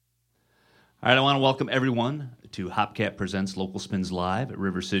All right, I want to welcome everyone to Hopcat Presents Local Spins Live at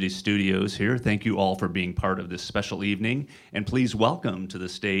River City Studios here. Thank you all for being part of this special evening. And please welcome to the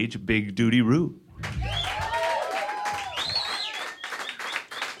stage Big Duty Roo.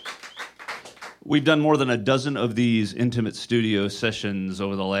 We've done more than a dozen of these intimate studio sessions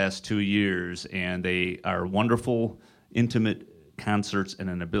over the last 2 years, and they are wonderful, intimate concerts and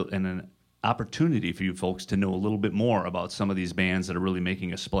an opportunity for you folks to know a little bit more about some of these bands that are really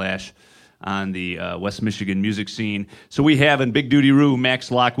making a splash on the West Michigan music scene. So we have in Big Duty Roo,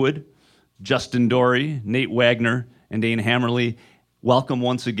 Max Lockwood, Justin Dory, Nate Wagner, and Dane Hammerly. Welcome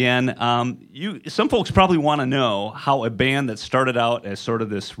once again. Some folks probably want to know how a band that started out as sort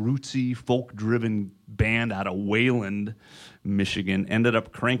of this rootsy, folk-driven band out of Wayland, Michigan, ended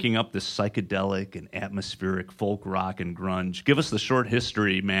up cranking up this psychedelic and atmospheric folk rock and grunge. Give us the short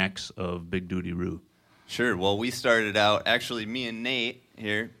history, Max, of Big Duty Roo. Sure. Well, we started out, actually, me and Nate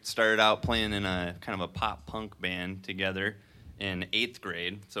here started out playing in a kind of a pop-punk band together in 8th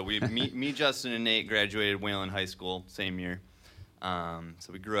grade. So me, Justin, and Nate graduated Wayland High School same year.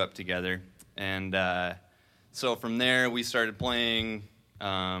 So we grew up together. And so from there, we started playing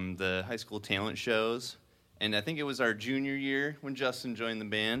the high school talent shows. And I think it was our junior year when Justin joined the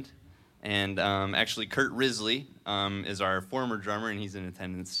band. And actually, Kurt Risley is our former drummer, and he's in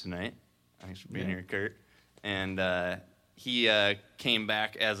attendance tonight. Thanks for being here, Kurt. And he came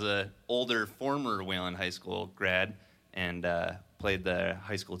back as an older, former Wayland High School grad and played the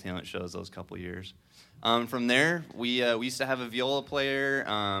high school talent shows those couple years. From there, we used to have a viola player,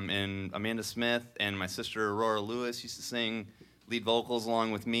 and Amanda Smith and my sister Aurora Lewis used to sing lead vocals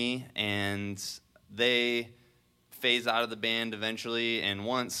along with me, and they phased out of the band eventually, and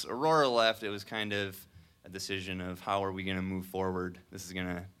once Aurora left, it was kind of a decision of how are we going to move forward. This is going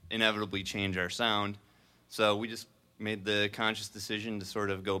to inevitably change our sound, so we just made the conscious decision to sort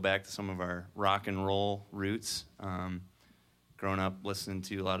of go back to some of our rock and roll roots. Growing up listening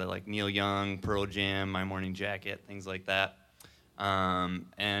to a lot of like Neil Young, Pearl Jam, My Morning Jacket, things like that,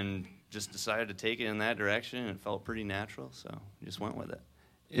 and just decided to take it in that direction, and it felt pretty natural, so we just went with it.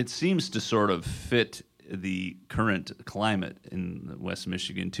 It seems to sort of fit the current climate in West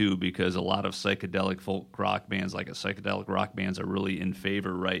Michigan, too, because a lot of psychedelic folk rock bands, like psychedelic rock bands, are really in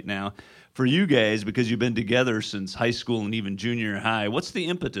favor right now. For you guys, because you've been together since high school and even junior high, what's the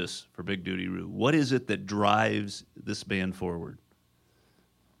impetus for Big Duty Roo? What is it that drives this band forward?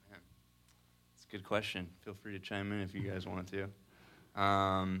 That's a good question. Feel free to chime in if you guys want to.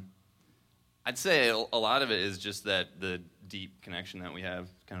 I'd say a lot of it is just that the deep connection that we have,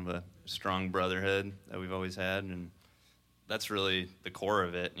 kind of a strong brotherhood that we've always had, and that's really the core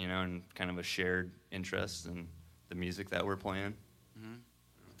of it, and kind of a shared interest in the music that we're playing. Mm-hmm.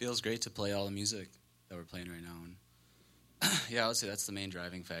 Feels great to play all the music that we're playing right now, and yeah, I would say that's the main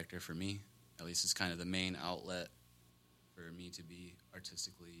driving factor for me. At least it's kind of the main outlet for me to be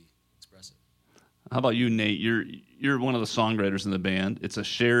artistically expressive. How about you, Nate? You're one of the songwriters in the band. It's a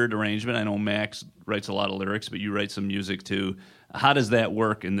shared arrangement. I know Max writes a lot of lyrics, but you write some music too. How does that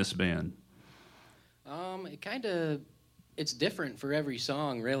work in this band? It's different for every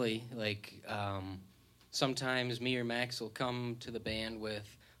song, really. Like, sometimes me or Max will come to the band with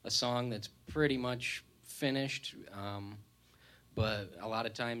a song that's pretty much finished, but a lot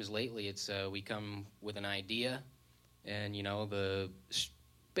of times lately it's we come with an idea and, the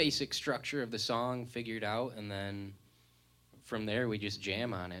basic structure of the song figured out, and then from there we just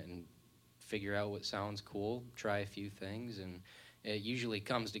jam on it and figure out what sounds cool, try a few things, and it usually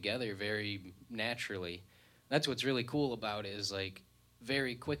comes together very naturally. That's what's really cool about it, is like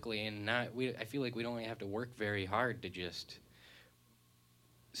very quickly, and I feel like we don't have to work very hard to just,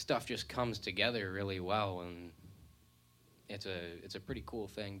 stuff just comes together really well, and it's a pretty cool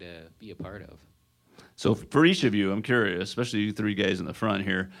thing to be a part of. So for each of you, I'm curious, especially you three guys in the front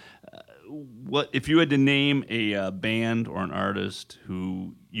here, what if you had to name a band or an artist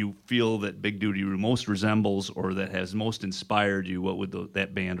who you feel that Big Duty Roo most resembles or that has most inspired you, what would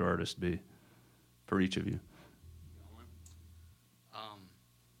that band or artist be for each of you?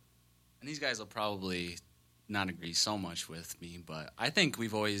 And these guys will probably not agree so much with me, but I think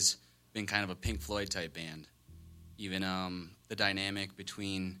we've always been kind of a Pink Floyd type band. Even the dynamic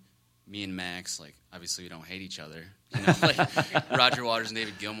between me and Max, like, obviously we don't hate each other. Like Roger Waters and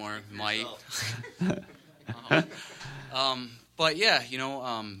David Gilmour might. But yeah,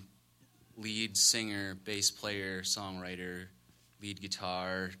 lead singer, bass player, songwriter, lead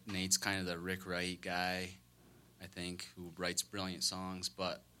guitar. Nate's kind of the Rick Wright guy, I think, who writes brilliant songs,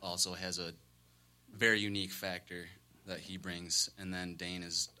 but also has a very unique factor that he brings. And then Dane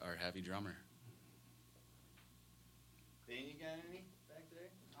is our heavy drummer. Dane, you got any back there?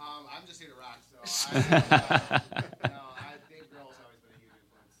 I I'm just here to rock. So Dave Grohl's always been a huge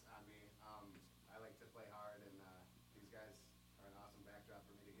influence on me. I like to play hard, and these guys are an awesome backdrop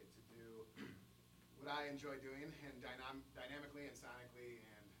for me to get to do what I enjoy doing, and dynamically and sonically,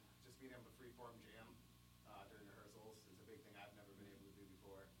 and just being able to freeform jam during rehearsals is a big thing I've never been able to do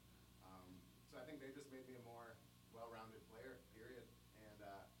before. So I think they just made me a more well-rounded player, period. And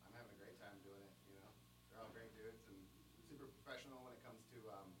I'm having a great time doing it. You know, they're all great dudes and super professional when it comes to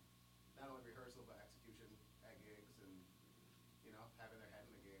not only rehearsal but execution at gigs, and you know, having their head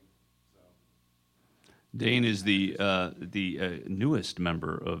in the game. So Dane is the newest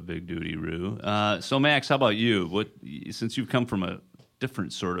member of Big Duty Roo. So Max, how about you? Since you've come from a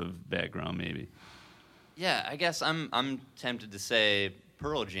different sort of background, maybe? Yeah, I guess I'm tempted to say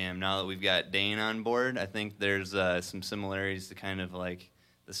Pearl Jam now that we've got Dane on board. I think there's some similarities to kind of like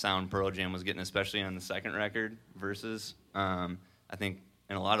the sound Pearl Jam was getting, especially on the second record, Versus. I think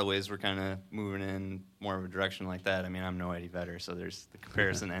in a lot of ways we're kind of moving in more of a direction like that. I mean, I'm no Eddie Vedder, so there's the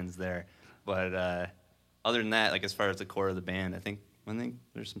comparison ends there. But other than that, like as far as the core of the band, I think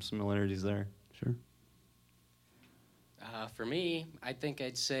there's some similarities there. Sure. For me, I think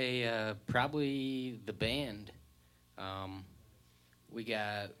I'd say probably the band. We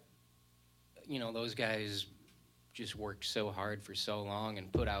got, those guys just worked so hard for so long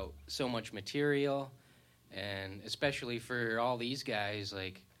and put out so much material. And especially for all these guys,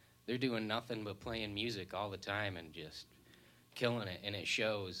 like, they're doing nothing but playing music all the time and just killing it. And it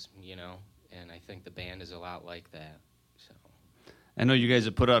shows, and I think the band is a lot like that. So I know you guys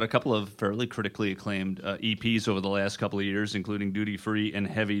have put out a couple of fairly critically acclaimed EPs over the last couple of years, including Duty Free and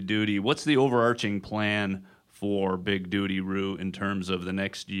Heavy Duty. What's the overarching plan for Big Duty Roo in terms of the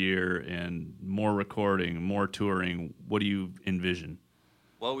next year and more recording, more touring? What do you envision?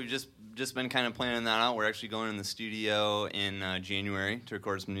 Well, we've just been kind of planning that out. We're actually going in the studio in January to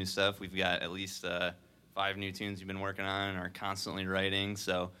record some new stuff. We've got at least 5 new tunes we've been working on and are constantly writing.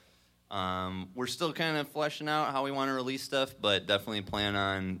 So we're still kind of fleshing out how we want to release stuff, but definitely plan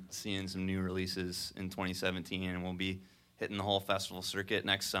on seeing some new releases in 2017. And we'll be hitting the whole festival circuit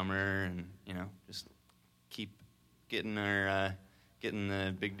next summer, and just keep getting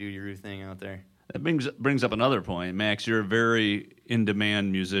the Big Duty Roo thing out there. That brings up another point. Max, you're a very in-demand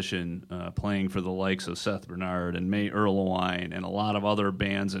musician, playing for the likes of Seth Bernard and May Erlewine and a lot of other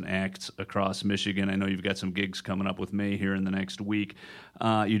bands and acts across Michigan. I know you've got some gigs coming up with May here in the next week.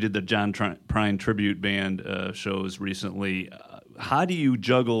 You did the John Prine Tribute Band shows recently. How do you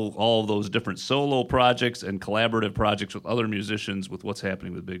juggle all of those different solo projects and collaborative projects with other musicians with what's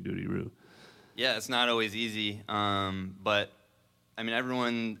happening with Big Duty Roo? Yeah, it's not always easy, but I mean,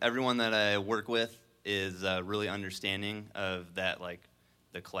 everyone that I work with is really understanding of that, like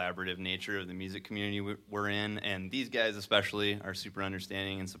the collaborative nature of the music community we're in, and these guys especially are super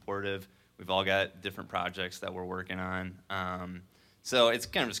understanding and supportive. We've all got different projects that we're working on, so it's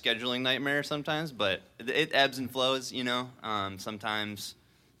kind of a scheduling nightmare sometimes, but it ebbs and flows. Sometimes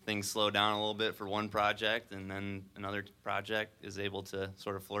things slow down a little bit for one project, and then another project is able to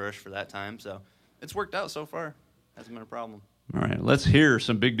sort of flourish for that time. So it's worked out so far. Hasn't been a problem. All right, let's hear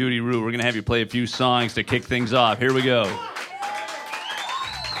some Big Duty Roo. We're going to have you play a few songs to kick things off. Here we go.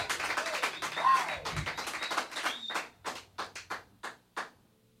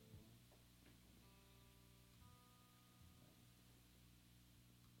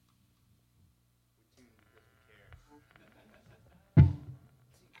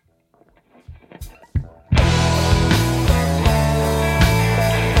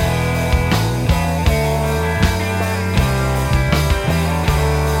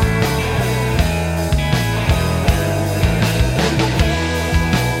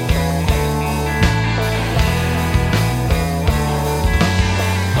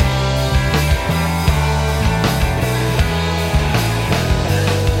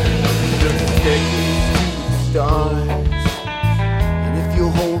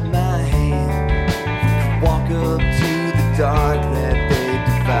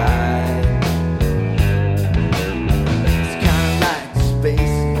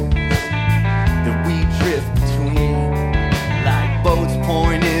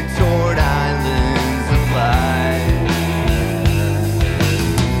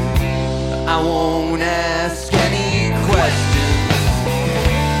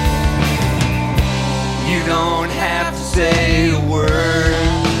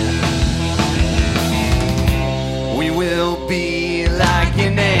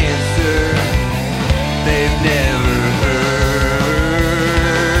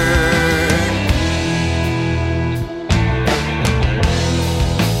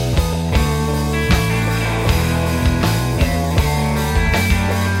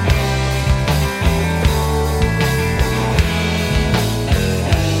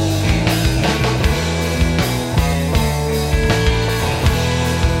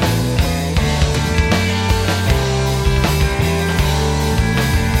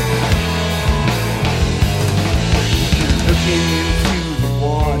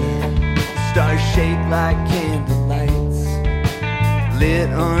 shake like candle lights lit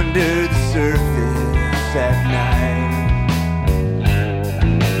under the surface at night.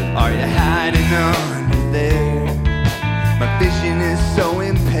 Are you hiding under there? My vision is so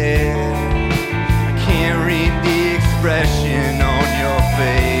impaired, I can't read the expression on your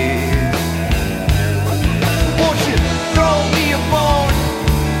face. Won't you throw me a bone?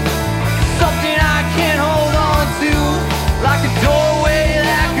 Something I can't hold on to, like a doorway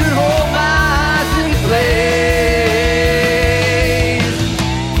that could hold my eyes in place.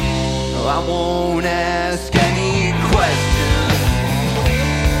 No, I won't ask any questions.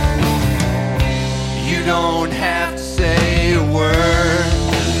 You don't have to say a word.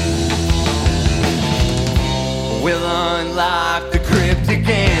 We'll unlock the cryptic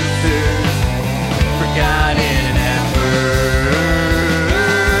answers forgotten at birth.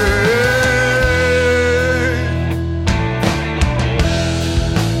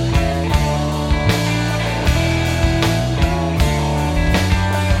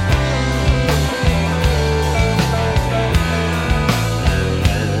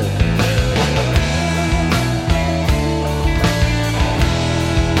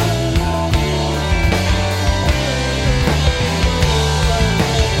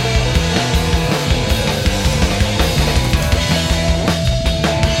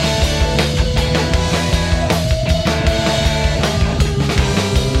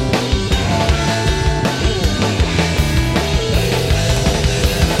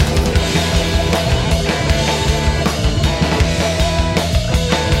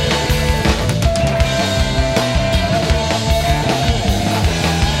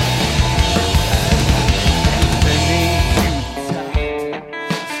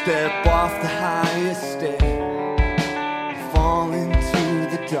 Step off the highest step, fall into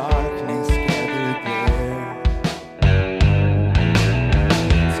the darkness gathered there.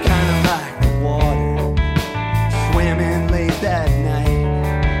 It's kind of like the water, swimming late that night,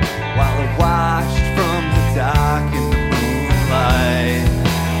 while I watched from the dock in the moonlight.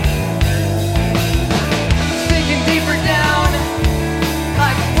 Sinking deeper down,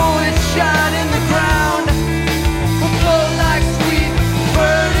 like a bullet shot in the ground, we'll float like sweet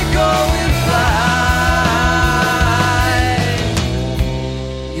vertigo and fly.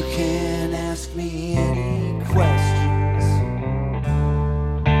 You can't ask me any questions,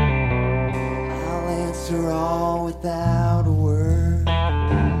 I'll answer all without a word.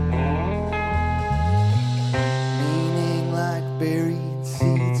 Meaning like buried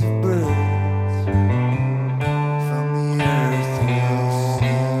seeds of birds from the earth we'll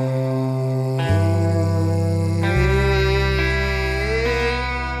see.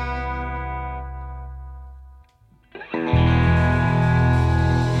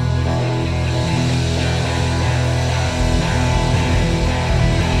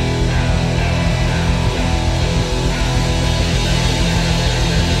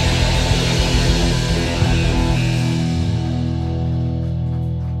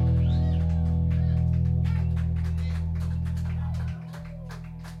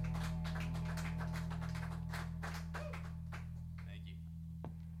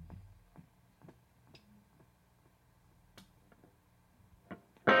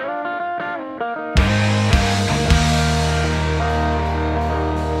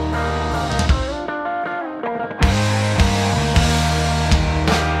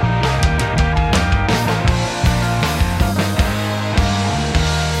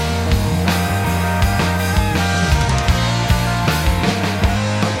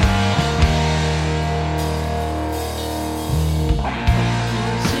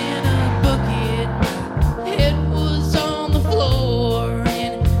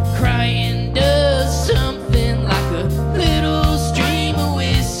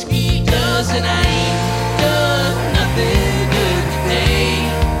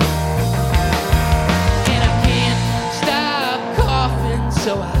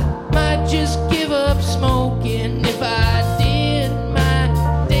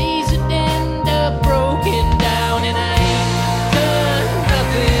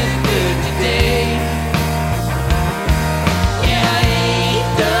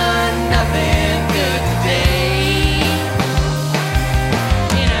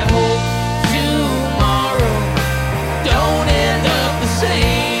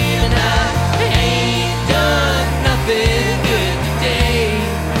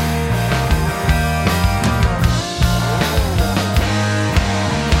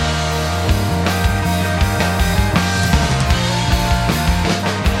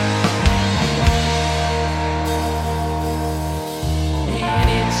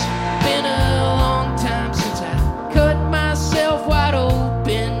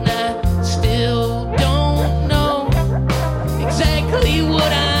 still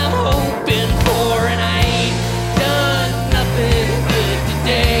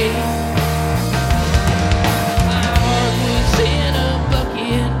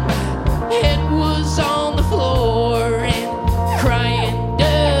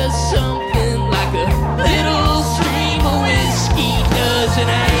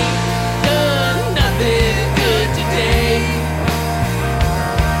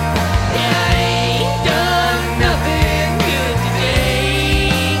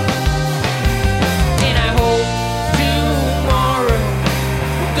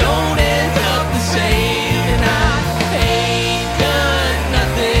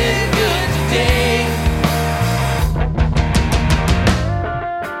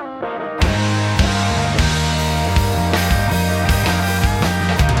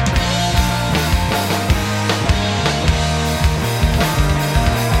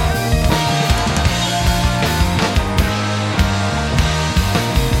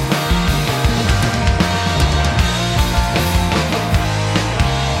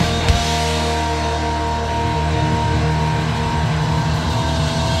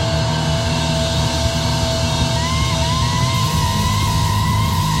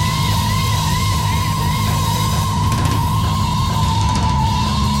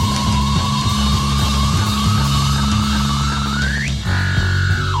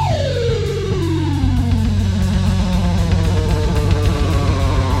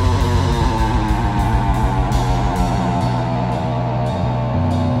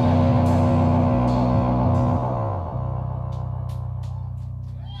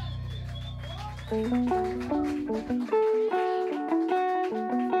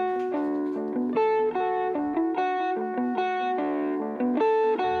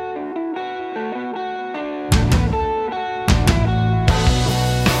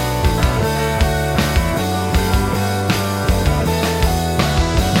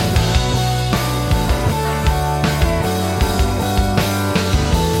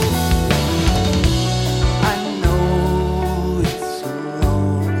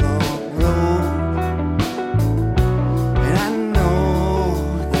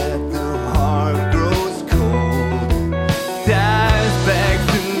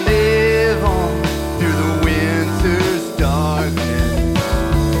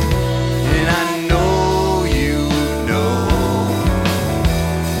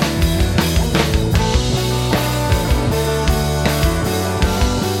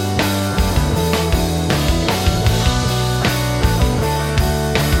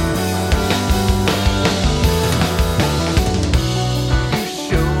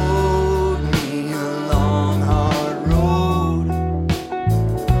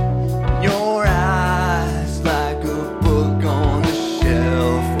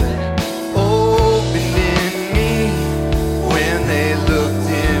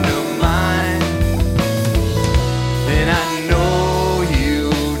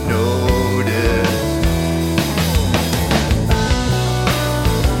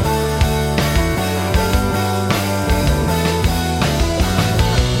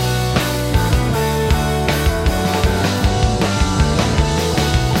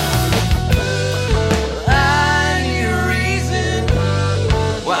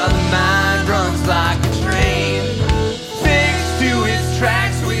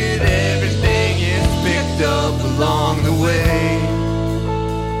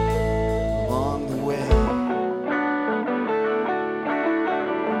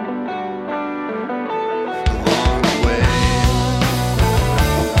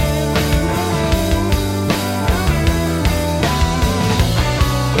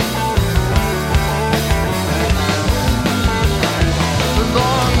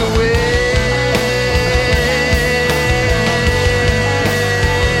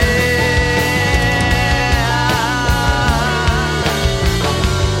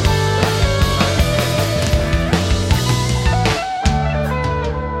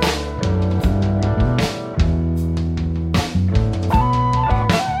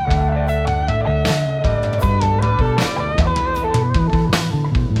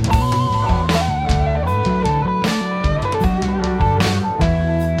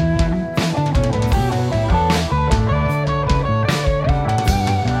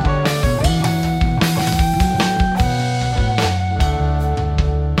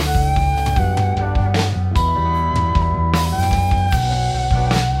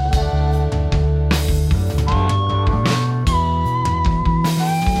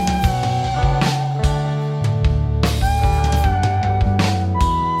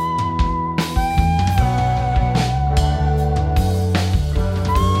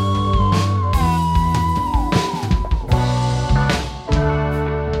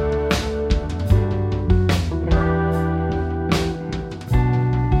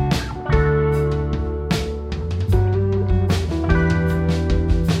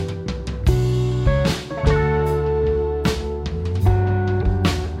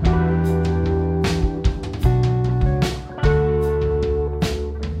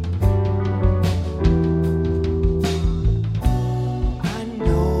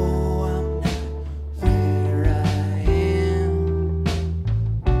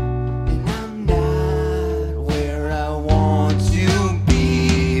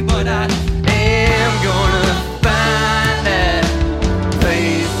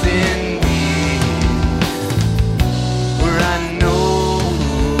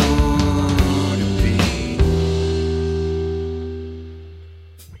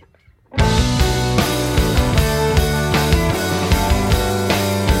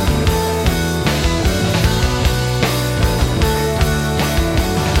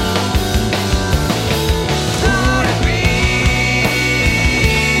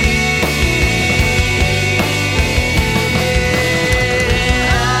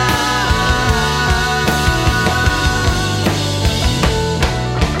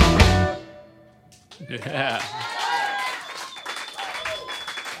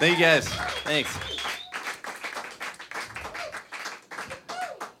Thank you guys. Thanks.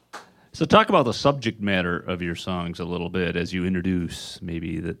 So talk about the subject matter of your songs a little bit as you introduce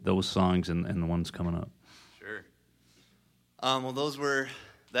maybe those songs and the ones coming up. Sure. Well,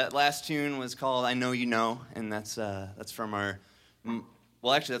 that last tune was called "I Know You Know," and that's from our.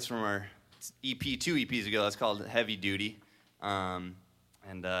 That's from our EP 2 EPs ago. That's called "Heavy Duty," and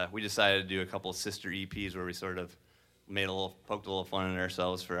we decided to do a couple of sister EPs where we sort of poked a little fun at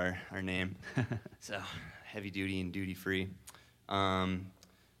ourselves for our name. So, "Heavy Duty" and "Duty Free."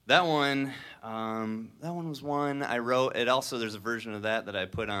 That one was one I wrote. There's a version of that I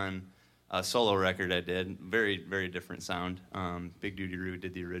put on a solo record I did. Very, very different sound. Big Duty Roo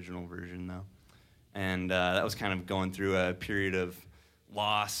did the original version, though. And that was kind of going through a period of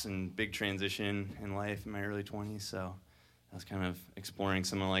loss and big transition in life in my early 20s. So I was kind of exploring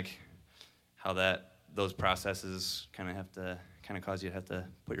some of like how those processes kind of cause you to have to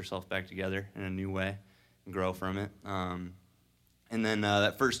put yourself back together in a new way and grow from it. And then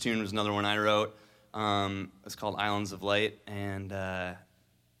that first tune was another one I wrote. It's called "Islands of Light," and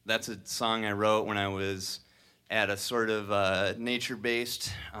that's a song I wrote when I was at a sort of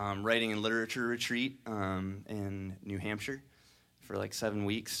nature-based writing and literature retreat in New Hampshire for like 7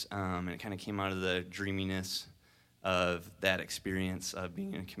 weeks. And it kind of came out of the dreaminess of that experience of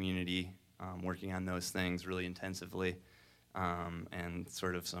being in a community, working on those things really intensively, and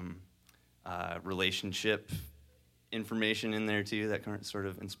sort of some relationship information in there too that sort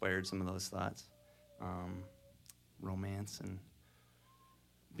of inspired some of those thoughts. Romance and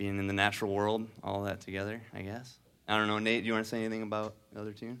being in the natural world, all that together, I guess. I don't know, Nate, do you want to say anything about the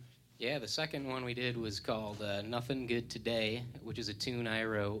other tune? Yeah, the second one we did was called "Nothing Good Today," which is a tune I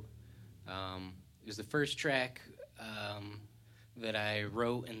wrote. It was the first track that I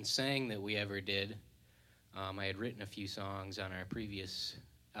wrote and sang that we ever did. I had written a few songs on our previous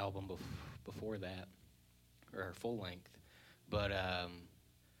album before that, or our full length, but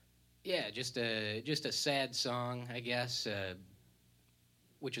just a sad song, I guess,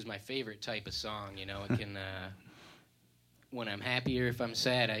 which is my favorite type of song. You know, it can when I'm happy or if I'm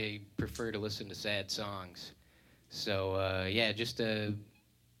sad, I prefer to listen to sad songs. So just a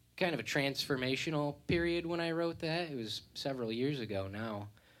kind of a transformational period when I wrote that. It was several years ago now,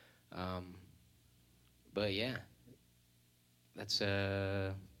 but yeah, that's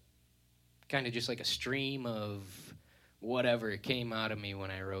kind of just like a stream of whatever came out of me when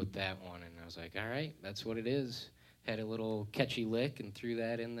I wrote that one. And I was like, all right, that's what it is. Had a little catchy lick and threw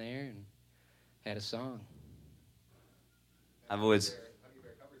that in there and had a song. I've always...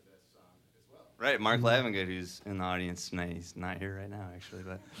 Right, Mark Lavengood, who's in the audience tonight. He's not here right now, actually,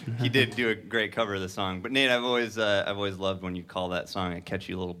 but he did do a great cover of the song. But Nate, I've always loved when you call that song a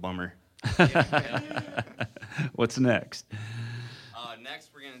catchy little bummer. What's next?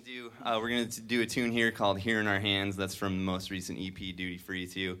 Next, we're gonna do a tune here called "Here in Our Hands." That's from the most recent EP, "Duty Free"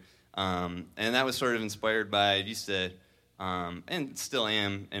 too, and that was sort of inspired by I used to, and still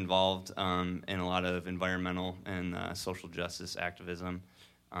am involved in a lot of environmental and social justice activism,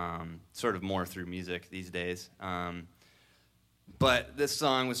 sort of more through music these days. But this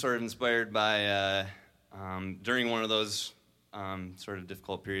song was sort of inspired by during one of those sort of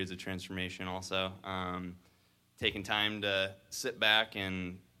difficult periods of transformation, also. Taking time to sit back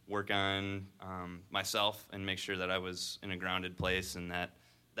and work on myself and make sure that I was in a grounded place and that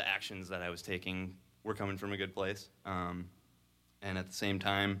the actions that I was taking were coming from a good place. And at the same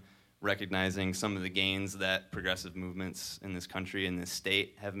time, recognizing some of the gains that progressive movements in this country and this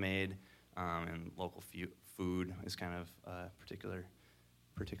state have made, and local food is kind of a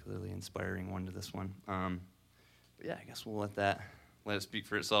particularly inspiring one to this one. But yeah, I guess we'll let it speak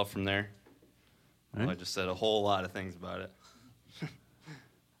for itself from there. Right. Well, I just said a whole lot of things about it. Yeah,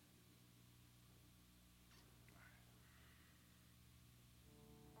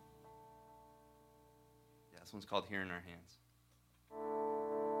 this one's called "Here in Our Hands."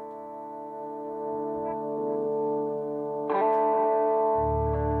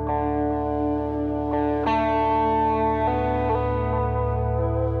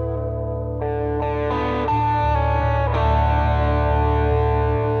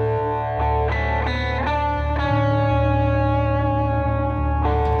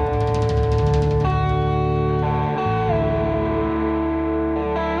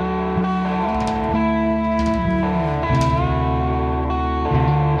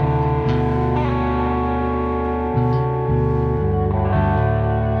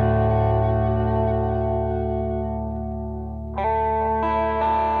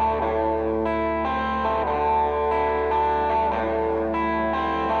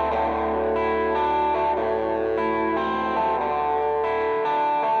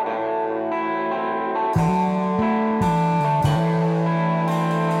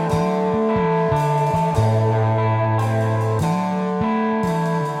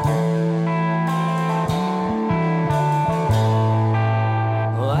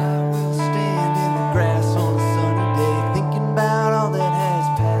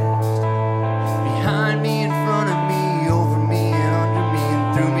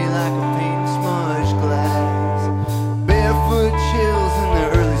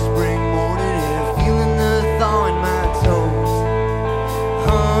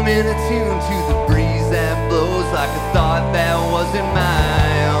 life a thought that wasn't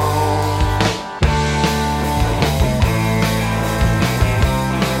my own.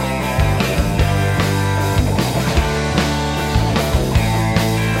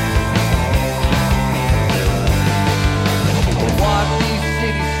 Walk these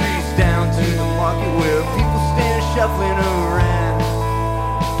city streets down to the market where people stand shuffling around.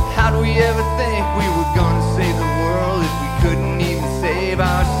 How do we ever think we were gonna save the world if we couldn't even save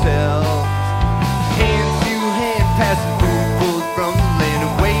ourselves? Hand to hand, passing food pulled from the land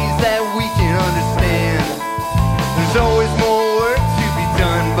in ways that we can understand. There's always more work to be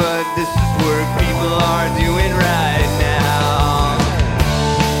done, but this is work people are doing right now.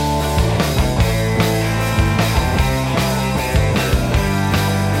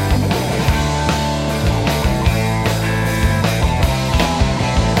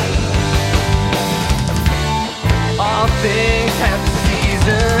 All things have a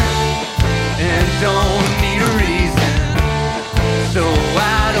season and don't need a reason, so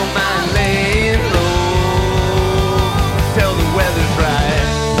I don't mind laying low till the weather's right.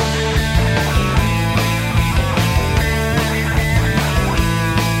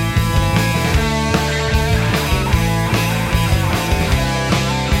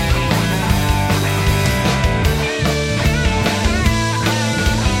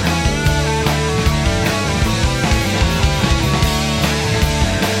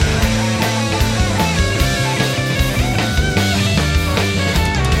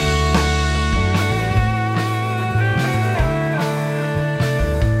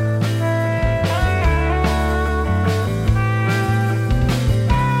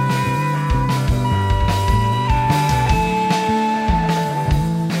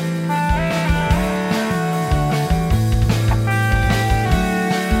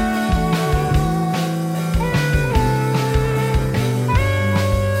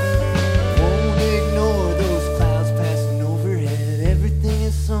 Won't ignore those clouds passing overhead. Everything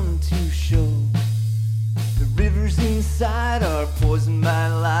is something to show. The rivers inside are poisoned by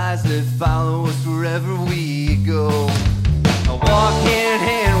lies that follow us wherever we go. I walk hand in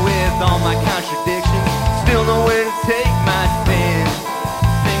hand with all my contradictions, still know where to take my stand.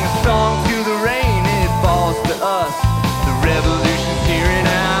 Sing a song to the rain, it falls to us. The revolution's here in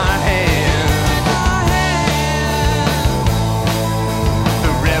our hands.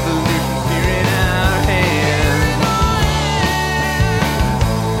 The revolution's here in our hands.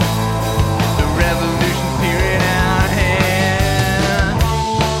 The revolution's here in our hands.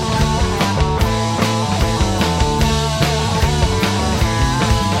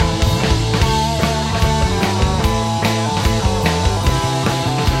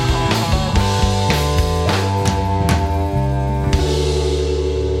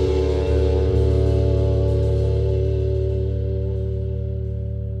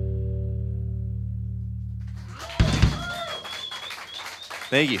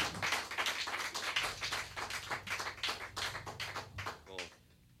 Thank you.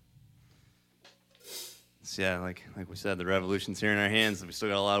 So yeah, like we said, the revolution's here in our hands, and we still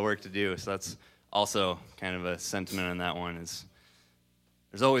got a lot of work to do. So that's also kind of a sentiment on that one. Is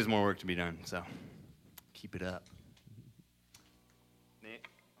there's always more work to be done. So keep it up. Nate,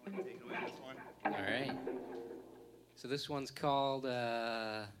 I'm gonna take away this one. All right. So this one's called. What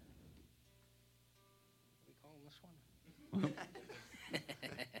are we calling this one?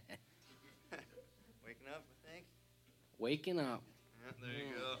 Waking up, I think. Waking Up. Yeah, there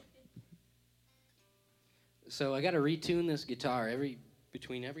you go. So I got to retune this guitar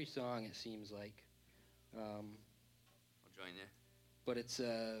between every song. It seems like. I'll join you. But it's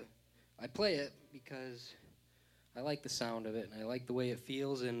I play it because I like the sound of it and I like the way it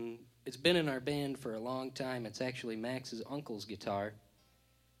feels, and it's been in our band for a long time. It's actually Max's uncle's guitar,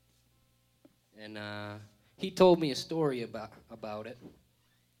 and he told me a story about it,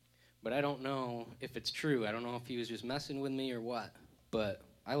 but I don't know if it's true. I don't know if he was just messing with me or what, but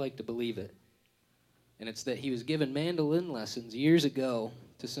I like to believe it. And it's that he was giving mandolin lessons years ago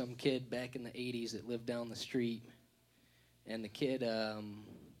to some kid back in the 80s that lived down the street. And the kid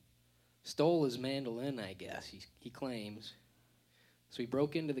stole his mandolin, I guess, he claims. So he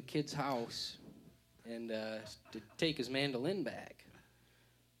broke into the kid's house and to take his mandolin back.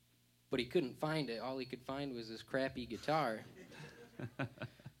 But he couldn't find it. All he could find was this crappy guitar.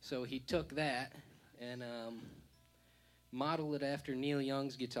 So he took that and modeled it after Neil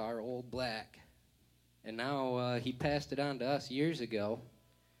Young's guitar, Old Black. And now he passed it on to us years ago.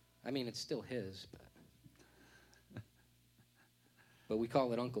 I mean, it's still his, but we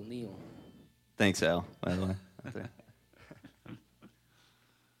call it Uncle Neil. Thanks, Al, by the way.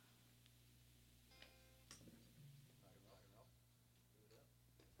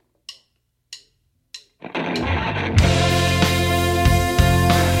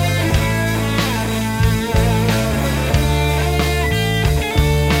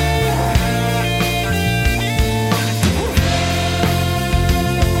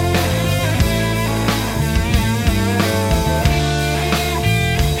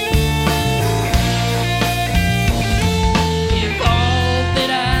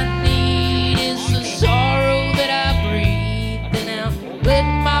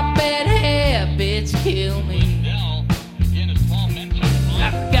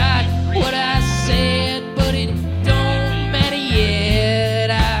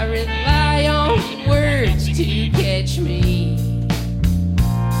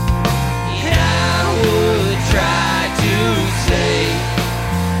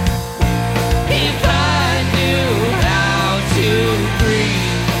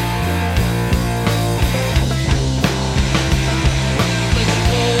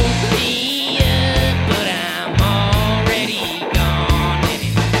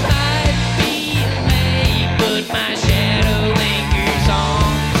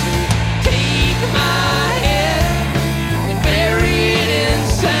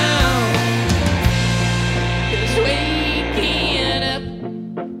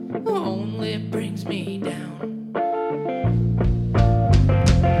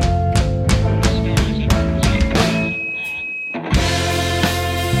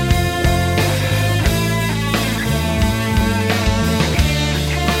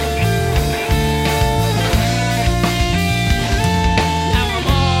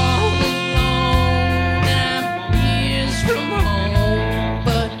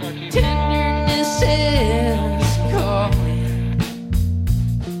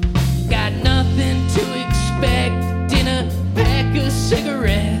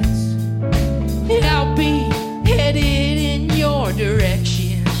 cigarettes, and I'll be headed in your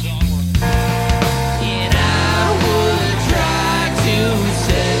direction. And I would try to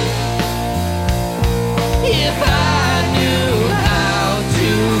say, if I knew how to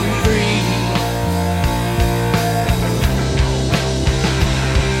breathe,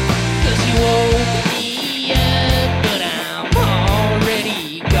 'cause you woke me up, but I'm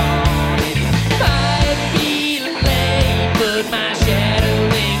already gone. And it might be late, but my shadow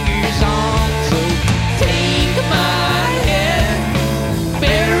lingers on. So take my head,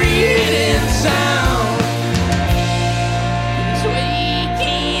 bury it in sound. 'Cause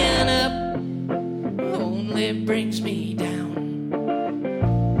waking up only brings me down.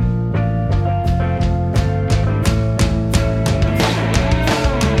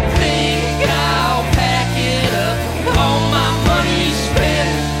 Think I'll pack it up, all my money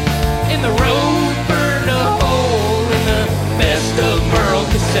spent, and the road burned a hole in the best of Merle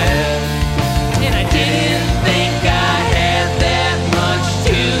cassette. And I didn't think I had that much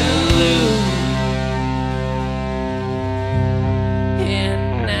to lose. And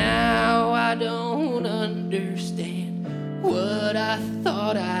now I don't understand what I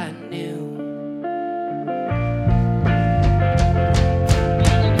thought I knew.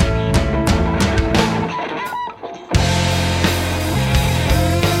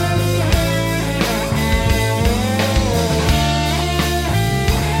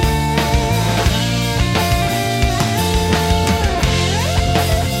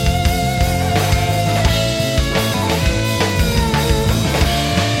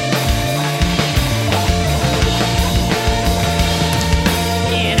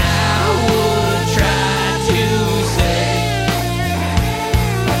 And I would try to say,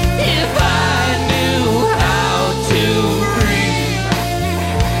 if I knew how to breathe,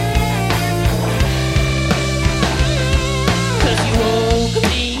 'cause you woke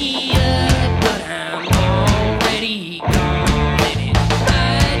me up, but I'm already gone. And it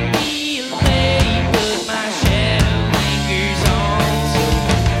might be late, but my shadow lingers on. So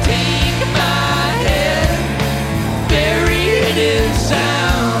take my head, bury it in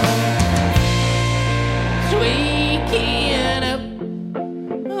sound. 'Cause waking up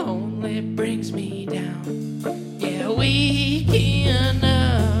only brings me down. Yeah, waking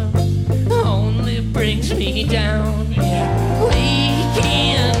up only brings me down. Yeah,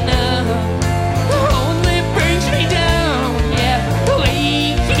 waking up only brings me down. Yeah,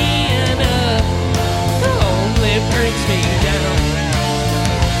 waking up only brings me down.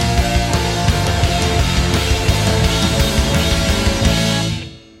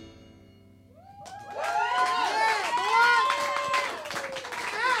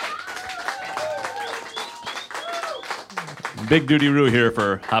 Big Duty Roo here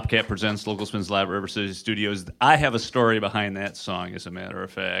for Hopcat Presents Local Spins Live at River City Studios. I have a story behind that song, as a matter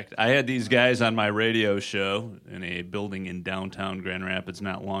of fact. I had these guys on my radio show in a building in downtown Grand Rapids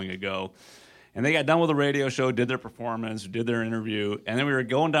not long ago. And they got done with the radio show, did their performance, did their interview, and then we were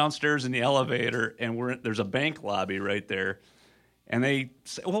going downstairs in the elevator, and there's a bank lobby right there. And they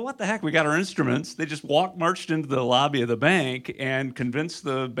said, well, what the heck? We got our instruments. They just marched into the lobby of the bank and convinced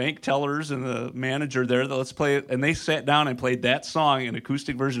the bank tellers and the manager there that let's play it. And they sat down and played that song, an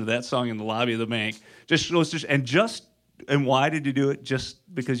acoustic version of that song in the lobby of the bank. And why did you do it?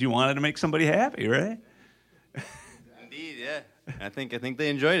 Just because you wanted to make somebody happy, right? Indeed, yeah. I think they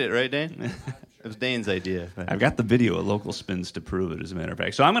enjoyed it, right, Dane? It was Dane's idea. I've got the video at Local Spins to prove it, as a matter of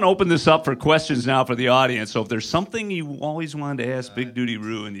fact. So I'm going to open this up for questions now for the audience. So if there's something you always wanted to ask Big Duty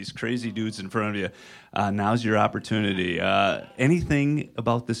Roo and these crazy dudes in front of you, now's your opportunity. Anything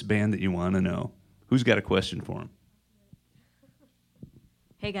about this band that you want to know? Who's got a question for him?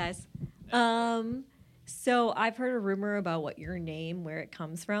 Hey, guys. So I've heard a rumor about where it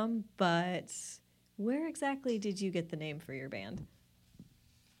comes from, but where exactly did you get the name for your band?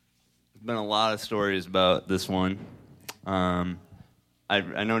 Been a lot of stories about this one. I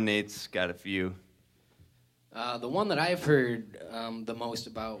know Nate's got a few. The one that I've heard the most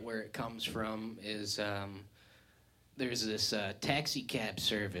about where it comes from is there's this taxi cab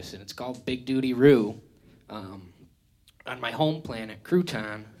service, and it's called Big Duty Roo. On my home planet,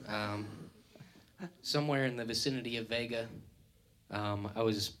 Crouton, somewhere in the vicinity of Vega. I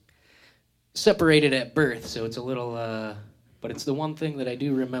was separated at birth, so it's a little... but it's the one thing that I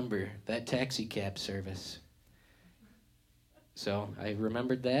do remember, that taxi cab service. So I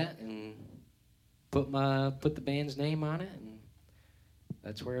remembered that and put the band's name on it, and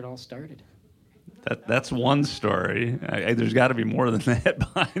that's where it all started. That's one story. There's got to be more than that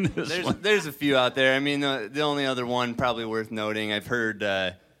behind this one. There's a few out there. I mean, the only other one probably worth noting, I've heard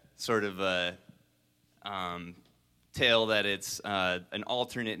sort of tale that it's an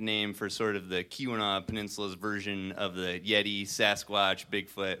alternate name for sort of the Keweenaw Peninsula's version of the Yeti, Sasquatch,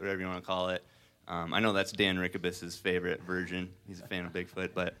 Bigfoot, whatever you want to call it. I know that's Dan Rickabus's favorite version. He's a fan of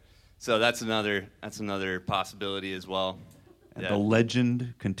Bigfoot, but so that's another possibility as well. And Yeah. the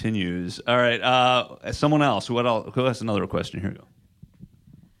legend continues. All right, someone else. Who has another question? Here we go.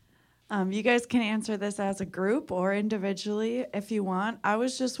 You guys can answer this as a group or individually if you want. I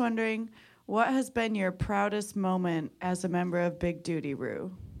was just wondering, what has been your proudest moment as a member of Big Duty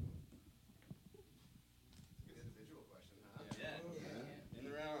Roo? In the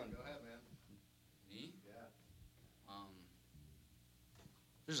round. Go ahead, man. Me?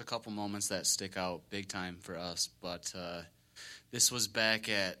 There's a couple moments that stick out big time for us, but this was back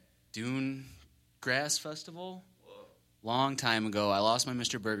at Dune Grass Festival. Long time ago. I lost my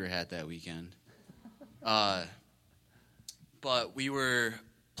Mr. Burger hat that weekend. But we were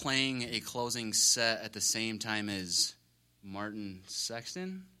playing a closing set at the same time as Martin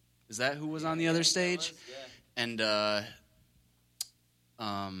Sexton. Is that who was on the other stage? And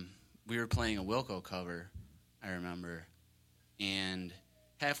we were playing a Wilco cover, I remember. And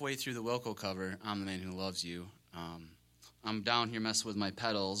halfway through the Wilco cover, I'm the Man Who Loves You, I'm down here messing with my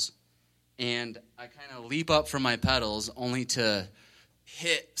pedals, and I kind of leap up from my pedals only to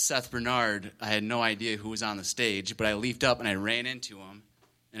hit Seth Bernard. I had no idea who was on the stage, but I leaped up and I ran into him,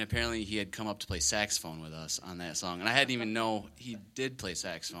 and apparently he had come up to play saxophone with us on that song, and I hadn't even know he did play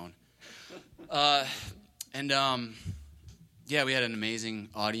saxophone. Yeah, we had an amazing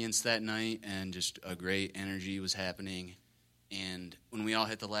audience that night, and just a great energy was happening. And when we all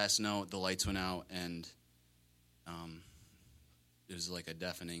hit the last note, the lights went out, and it was like a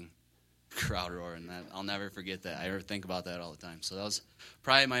deafening crowd roar, and that I'll never forget that. I think about that all the time. So that was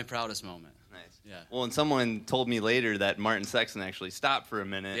probably my proudest moment. Nice. Yeah. Well, and someone told me later that Martin Sexton actually stopped for a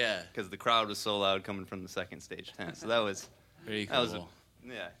minute. Yeah. Because the crowd was so loud coming from the second stage tent. So that was Very cool. that was that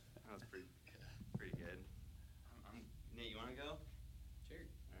was pretty good. Nate, you want to go? Sure.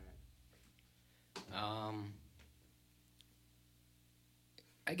 All right.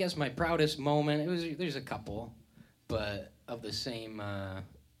 I guess my proudest moment, there's a couple, but of the same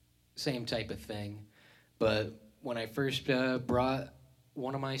type of thing. But when I first brought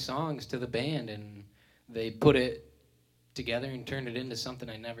one of my songs to the band and they put it together and turned it into something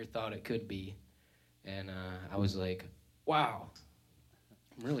I never thought it could be. And I was like, wow,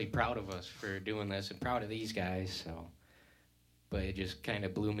 I'm really proud of us for doing this and proud of these guys. So, but it just kind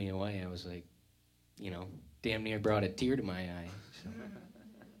of blew me away. I was like, damn near brought a tear to my eye. So.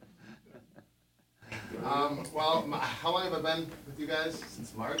 How long have I been with you guys?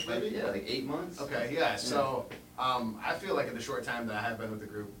 Since March, maybe? Yeah, like 8 months. Okay, yeah. So I feel like in the short time that I have been with the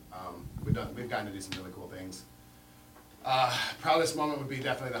group, we've gotten to do some really cool things. Proudest moment would be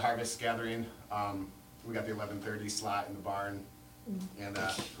definitely the harvest gathering. We got the 11:30 slot in the barn, and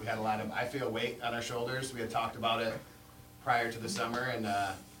we had a lot of, I feel, weight on our shoulders. We had talked about it prior to the summer, and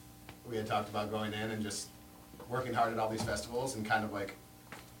we had talked about going in and just working hard at all these festivals and kind of like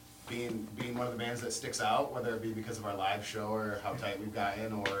being one of the bands that sticks out, whether it be because of our live show or how tight we've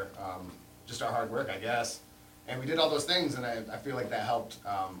gotten, or just our hard work, I guess. And we did all those things, and I feel like that helped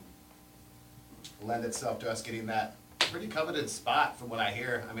lend itself to us getting that pretty coveted spot, from what I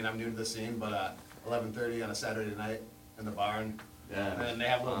hear. I mean, I'm new to the scene, but 11:30 on a Saturday night in the barn. Yeah. And then they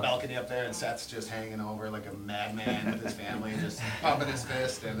have a little balcony up there, and Seth's just hanging over like a madman with his family, just pumping his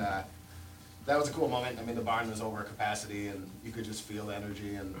fist, and that was a cool moment. I mean, the barn was over capacity, and you could just feel the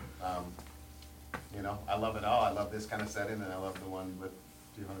energy, and I love it all. I love this kind of setting, and I love the one with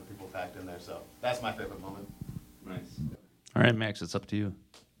 200 people packed in there. So that's my favorite moment. Nice. All right, Max, it's up to you.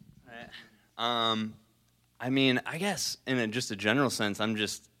 I mean, I guess in just a general sense, I'm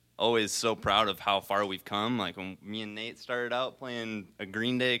just always so proud of how far we've come. Like when me and Nate started out playing a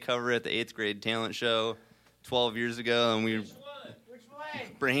Green Day cover at the 8th grade talent show 12 years ago, and Which one?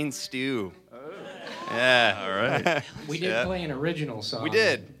 Brain Stew. Oh. Yeah. All right. We did play an original song. We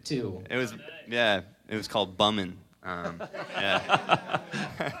did. Too. It was called Bummin'. Yeah.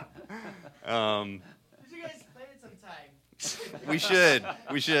 You guys play it sometime. We should.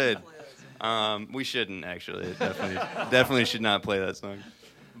 We shouldn't, actually. It definitely should not play that song.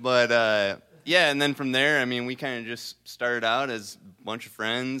 But, and then from there, I mean, we kind of just started out as a bunch of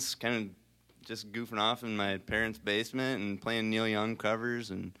friends, kind of just goofing off in my parents' basement and playing Neil Young covers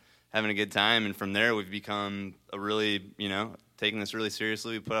and having a good time. And from there, we've become a really, taking this really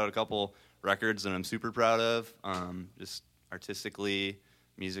seriously. We put out a couple records that I'm super proud of, just artistically,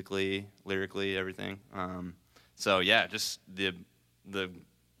 musically, lyrically, everything. Just the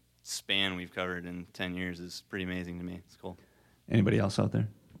span we've covered in 10 years is pretty amazing to me. It's cool. Anybody else out there?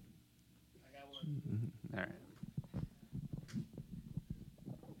 I got one. All right.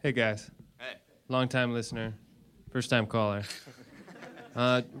 Hey guys. Hey. Long time listener, first time caller.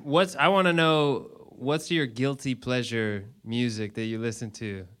 I want to know, what's your guilty pleasure music that you listen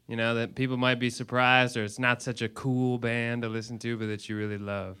to? You know, that people might be surprised, or it's not such a cool band to listen to, but that you really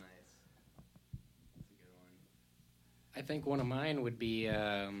love. I think one of mine would be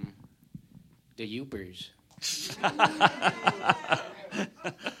the Youpers. I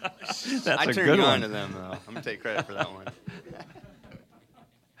a turned good you one. on to them, though. I'm going to take credit for that one.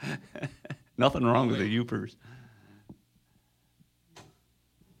 Nothing wrong with the Youpers.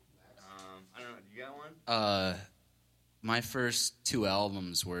 I don't know. You got one? My first 2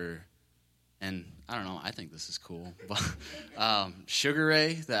 albums were, and I don't know, I think this is cool, but Sugar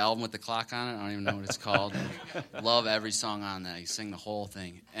Ray, the album with the clock on it, I don't even know what it's called. Love every song on that. You sing the whole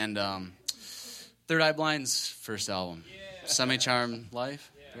thing. And Third Eye Blind's first album, Semi-Charmed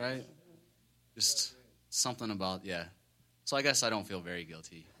Life, right? Just something about, yeah. So I guess I don't feel very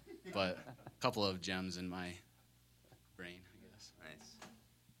guilty, but a couple of gems in my brain, I guess. Nice.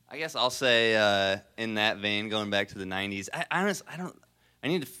 I guess I'll say in that vein, going back to the 90s, I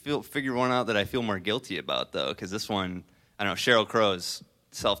need to figure one out that I feel more guilty about, though, because this one, I don't know, Sheryl Crow's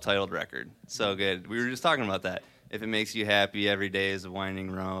self-titled record. So good. We were just talking about that. If it makes you happy, every day is a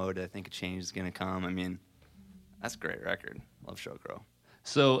winding road. I think a change is going to come. I mean, that's a great record. Love Sheryl Crow.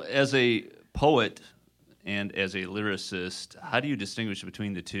 So, as a poet and as a lyricist, how do you distinguish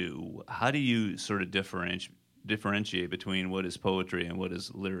between the two? How do you sort of differentiate between what is poetry and what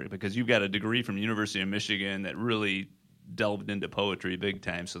is lyric? Because you've got a degree from University of Michigan that really delved into poetry big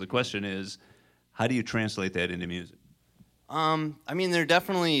time. So the question is, how do you translate that into music? I mean, they're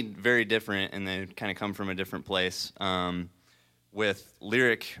definitely very different, and they kind of come from a different place. With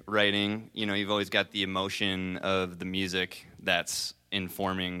lyric writing, you know, you've always got the emotion of the music that's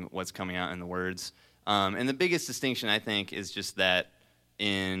informing what's coming out in the words. And the biggest distinction, I think, is just that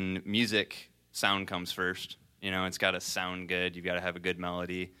in music, sound comes first. You know, it's got to sound good. You've got to have a good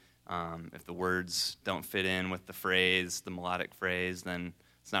melody. If the words don't fit in with the phrase, the melodic phrase, then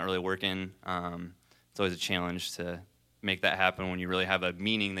it's not really working. It's always a challenge to make that happen when you really have a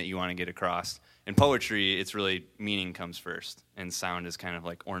meaning that you want to get across. In poetry, it's really meaning comes first, and sound is kind of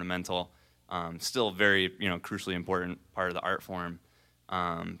like ornamental. Still very, crucially important part of the art form.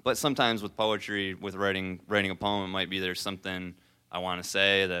 But sometimes with poetry, with writing a poem, it might be there's something I want to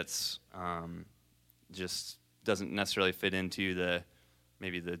say that's just doesn't necessarily fit into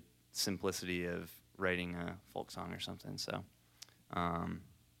maybe the simplicity of writing a folk song or something. So,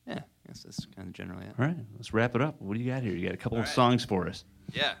 yeah, I guess that's kind of generally it. All right, let's wrap it up. What do you got here? You got a couple of songs for us.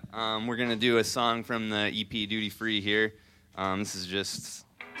 Yeah, we're going to do a song from the EP Duty Free here. This is just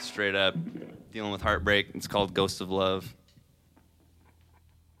straight up dealing with heartbreak. It's called Ghost of Love.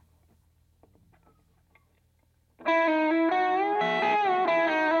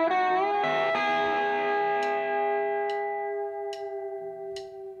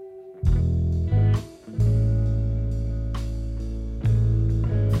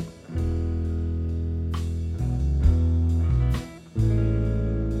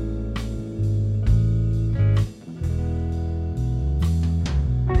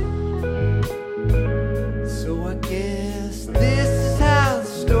 So I guess this is how the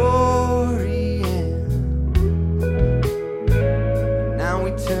story ends. Now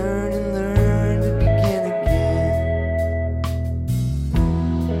we turn and learn to begin again.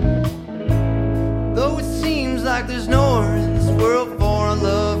 Though it seems like there's nowhere in this world for our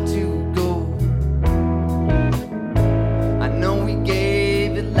love to go, I know we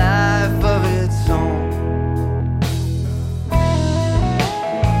gave it life of its own.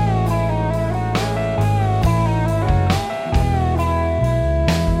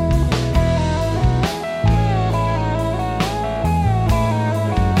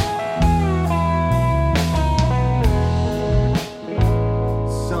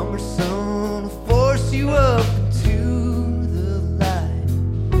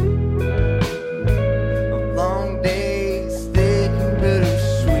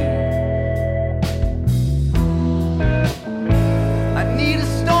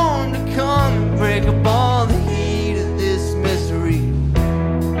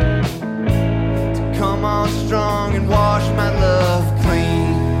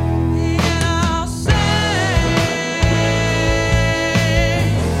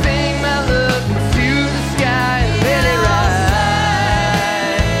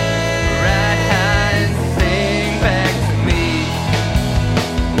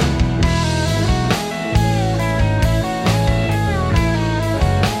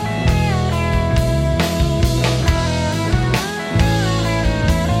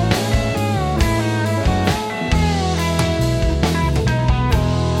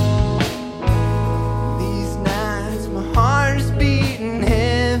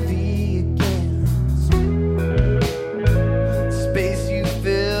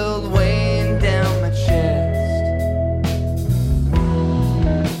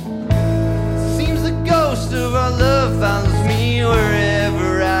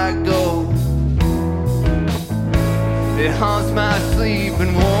 haunts my sleep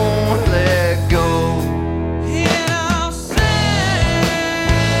and won't let go.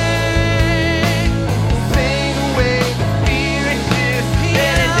 Sing away the fear and just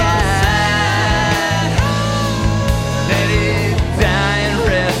let it die. Let it die and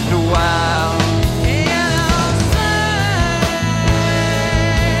rest a while.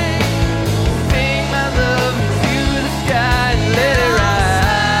 Sing my love into the sky and let it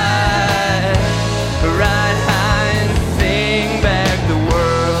ride high and sing back the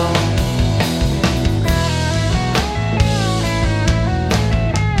world.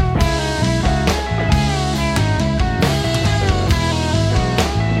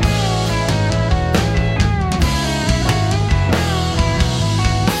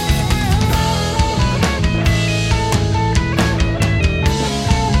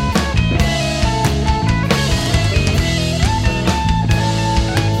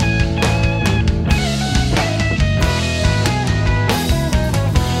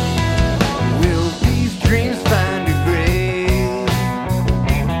 Will these dreams find a grave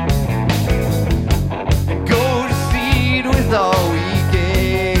and go to seed with all we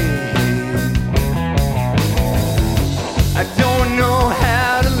gave? I don't know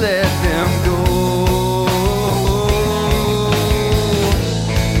how to let them go.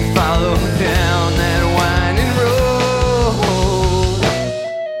 Follow down that winding road.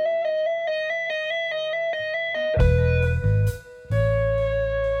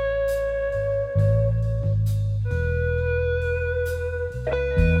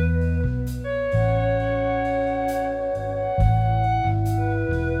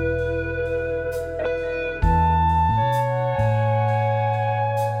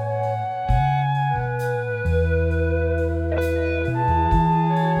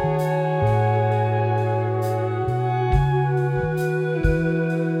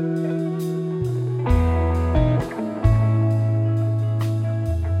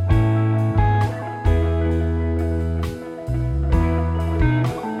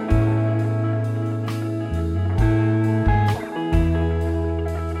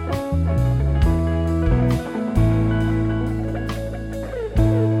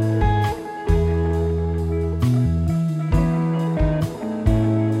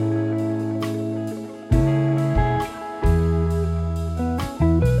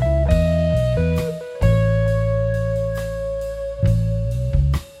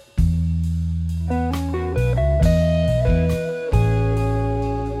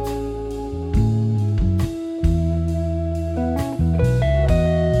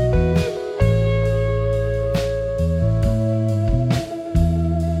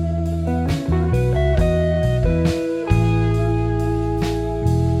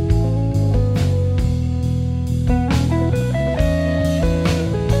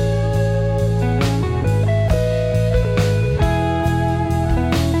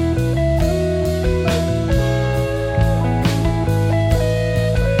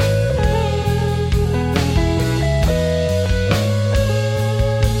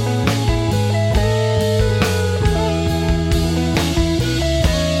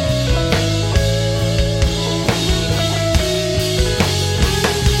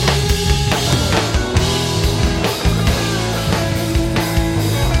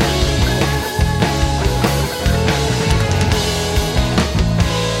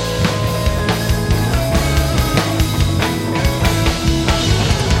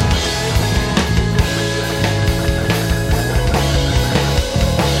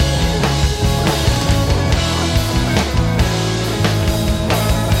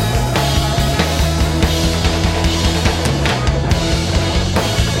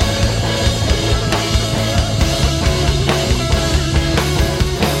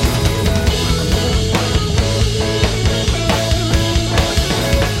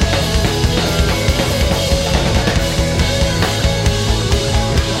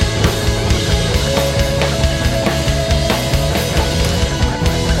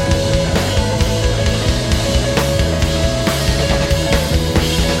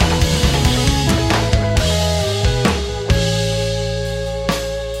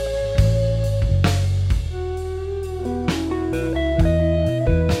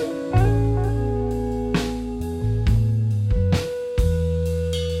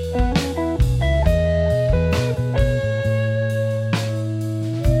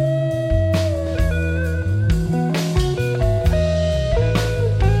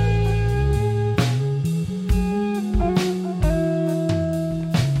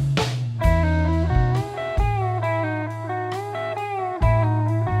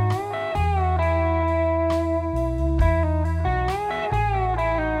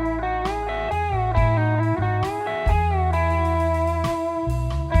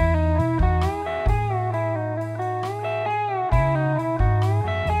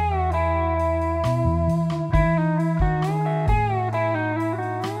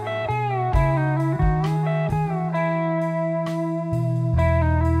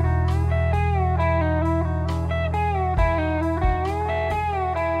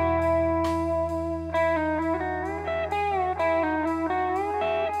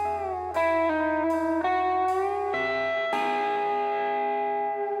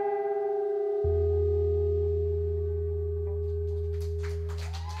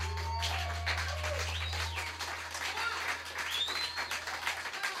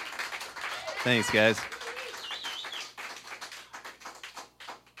 Thanks, guys.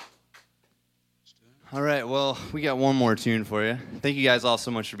 All right, well, we got one more tune for you. Thank you guys all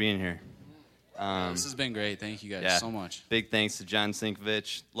so much for being here. This has been great. Thank you guys Yeah. so much. Big thanks to John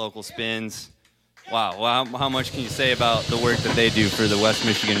Sinkovich, Local Spins. Wow, well, how much can you say about the work that they do for the West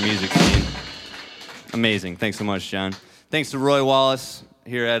Michigan music scene? Amazing. Thanks so much, John. Thanks to Roy Wallace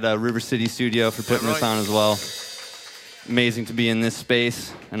here at River City Studio for putting this on as well. Amazing to be in this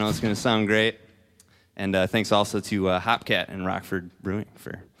space. I know it's going to sound great. And thanks also to Hopcat and Rockford Brewing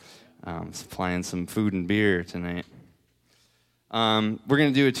for supplying some food and beer tonight. We're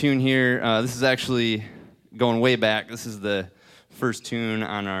going to do a tune here. This is actually going way back. This is the first tune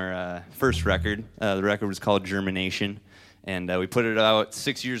on our first record. The record was called Germination, and we put it out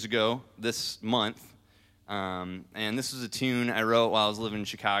 6 years ago this month. And this was a tune I wrote while I was living in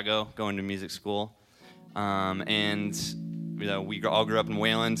Chicago, going to music school. And we all grew up in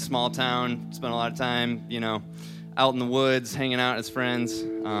Wayland, small town, spent a lot of time, out in the woods, hanging out as friends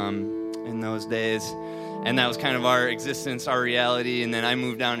in those days. And that was kind of our existence, our reality. And then I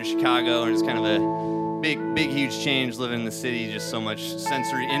moved down to Chicago, and it's kind of a big, huge change living in the city. Just so much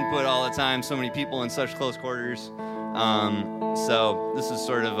sensory input all the time, so many people in such close quarters. So this is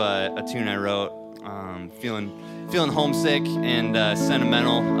sort of a tune I wrote, feeling homesick and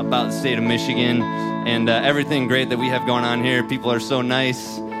sentimental about the state of Michigan and everything great that we have going on here. People are so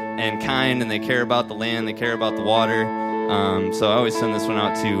nice and kind, and they care about the land, they care about the water. So I always send this one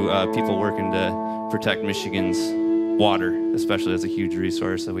out to people working to protect Michigan's water, especially. That's a huge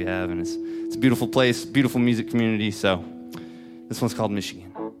resource that we have, and it's a beautiful place, beautiful music community. So this one's called Michigan.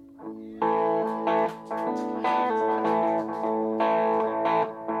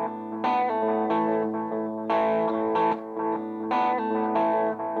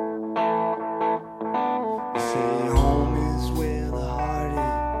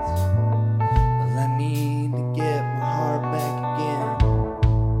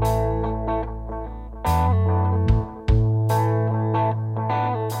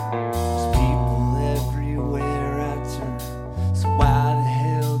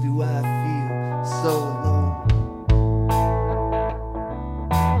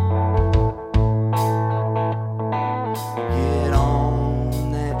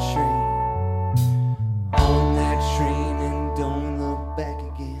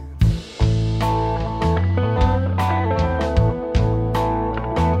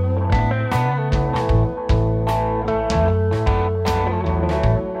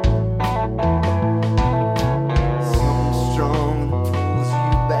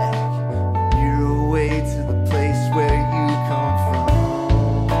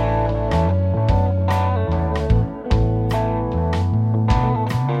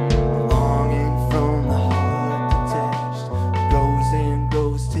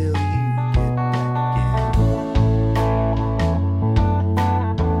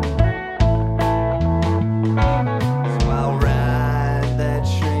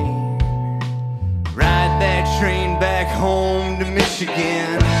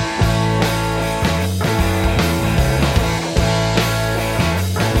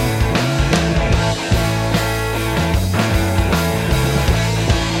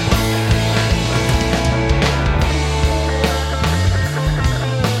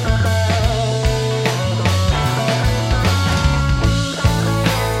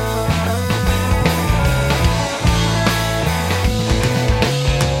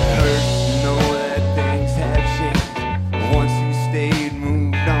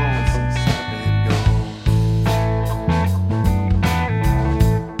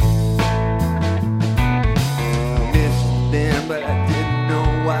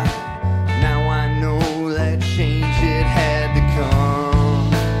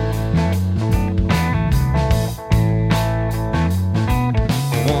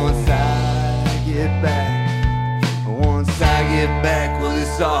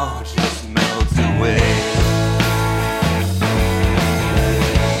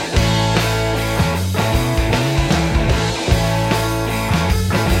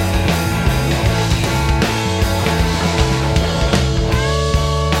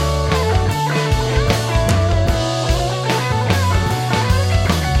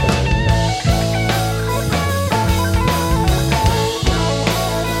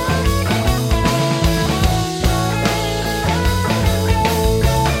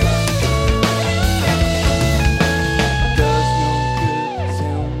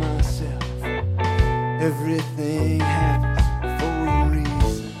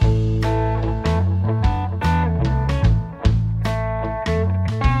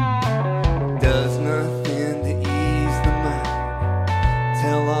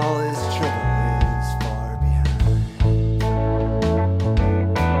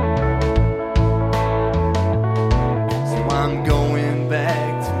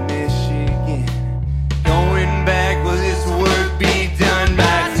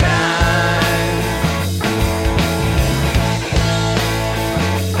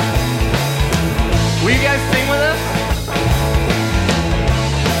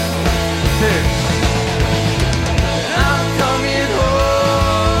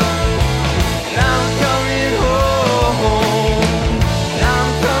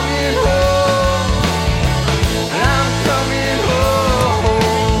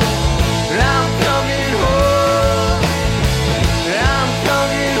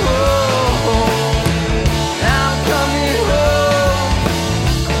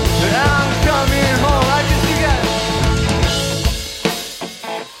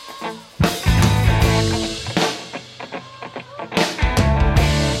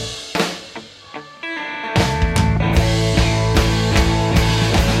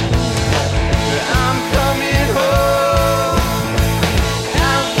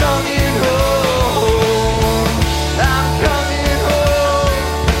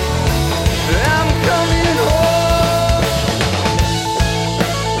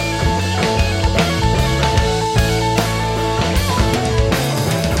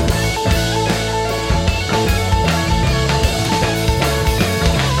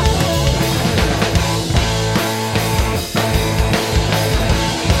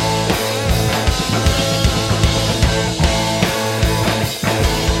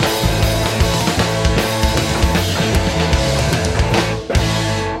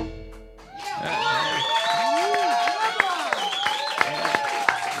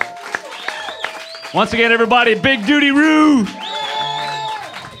 Once again, everybody, Big Duty Roo.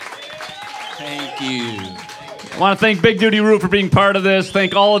 Thank you. I want to thank Big Duty Roo for being part of this.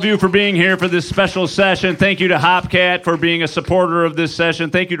 Thank all of you for being here for this special session. Thank you to Hopcat for being a supporter of this session.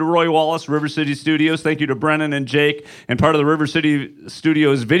 Thank you to Roy Wallace, River City Studios. Thank you to Brennan and Jake and part of the River City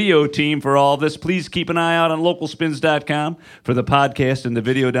Studios video team for all of this. Please keep an eye out on localspins.com for the podcast and the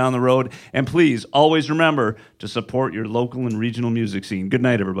video down the road. And please always remember to support your local and regional music scene. Good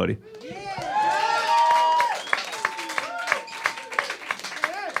night, everybody. Yeah.